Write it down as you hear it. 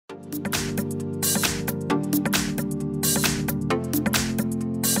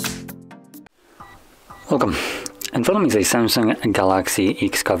Welcome. In front of me is a Samsung Galaxy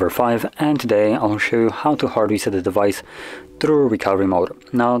XCover 5, and today I'll show you how to hard reset the device through recovery mode.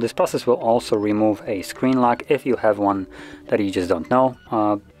 Now this process will also remove a screen lock if you have one that you just don't know,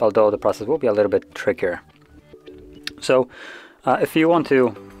 although the process will be a little bit trickier. So if you want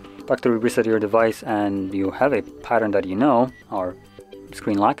to factory reset your device and you have a pattern that you know, or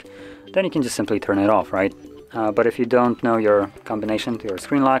screen lock, then you can just simply turn it off, right? But if you don't know your combination to your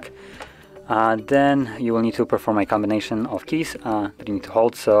screen lock, then you will need to perform a combination of keys that you need to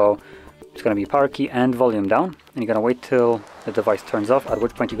hold. So it's going to be power key and volume down, and you're going to wait till the device turns off, at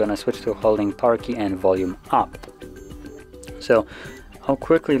which point you're going to switch to holding power key and volume up. So I'll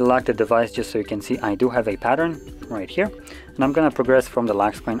quickly lock the device just so you can see I do have a pattern right here, and I'm going to progress from the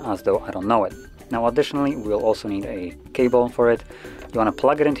lock screen as though I don't know it. Now additionally, we'll also need a cable for it. You want to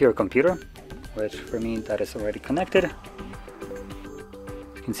plug it into your computer, which for me that is already connected.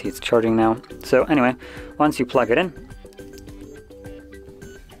 You can see it's charging now. So anyway, once you plug it in,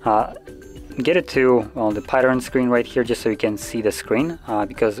 get it to the pattern screen right here just so you can see the screen,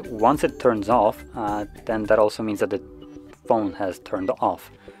 because once it turns off, then that also means that the phone has turned off.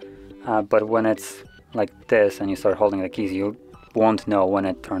 But when it's like this and you start holding the keys, you won't know when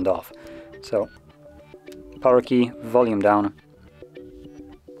it turned off. So power key, volume down.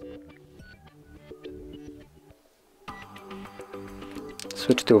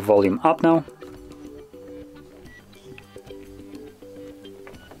 Switch to volume up now.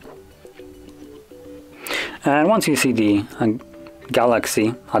 And once you see the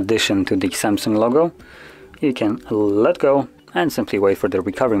Galaxy addition to the Samsung logo, you can let go and simply wait for the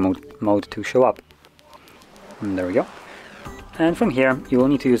recovery mode to show up. And there we go. And from here, you will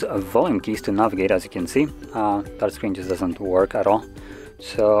need to use volume keys to navigate. As you can see, that screen just doesn't work at all.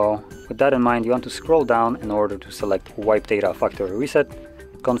 So with that in mind, you want to scroll down in order to select Wipe Data Factory Reset,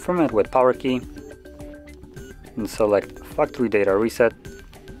 confirm it with power key, and select Factory Data Reset.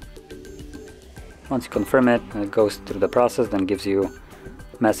 Once you confirm it, it goes through the process, then gives you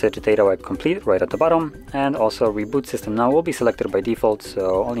message data wipe complete right at the bottom, and also reboot system now will be selected by default,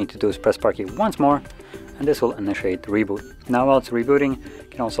 so all you need to do is press power key once more, and this will initiate the reboot. Now while it's rebooting, you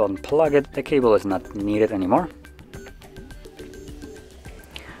can also unplug it. The cable is not needed anymore.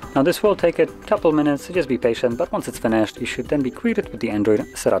 Now this will take a couple minutes, so just be patient, but once it's finished, you should then be greeted with the Android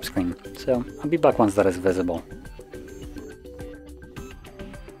setup screen. So I'll be back once that is visible.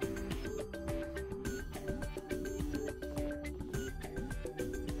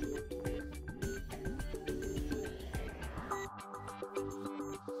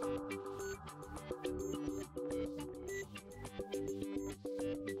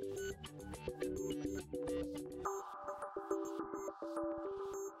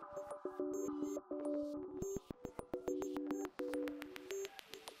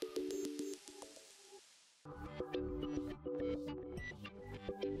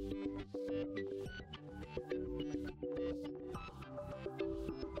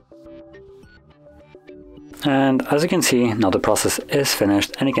 And as you can see, now the process is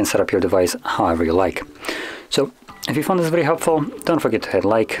finished and you can set up your device however you like. So if you found this very helpful, don't forget to hit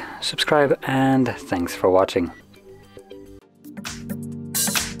like, subscribe, and thanks for watching.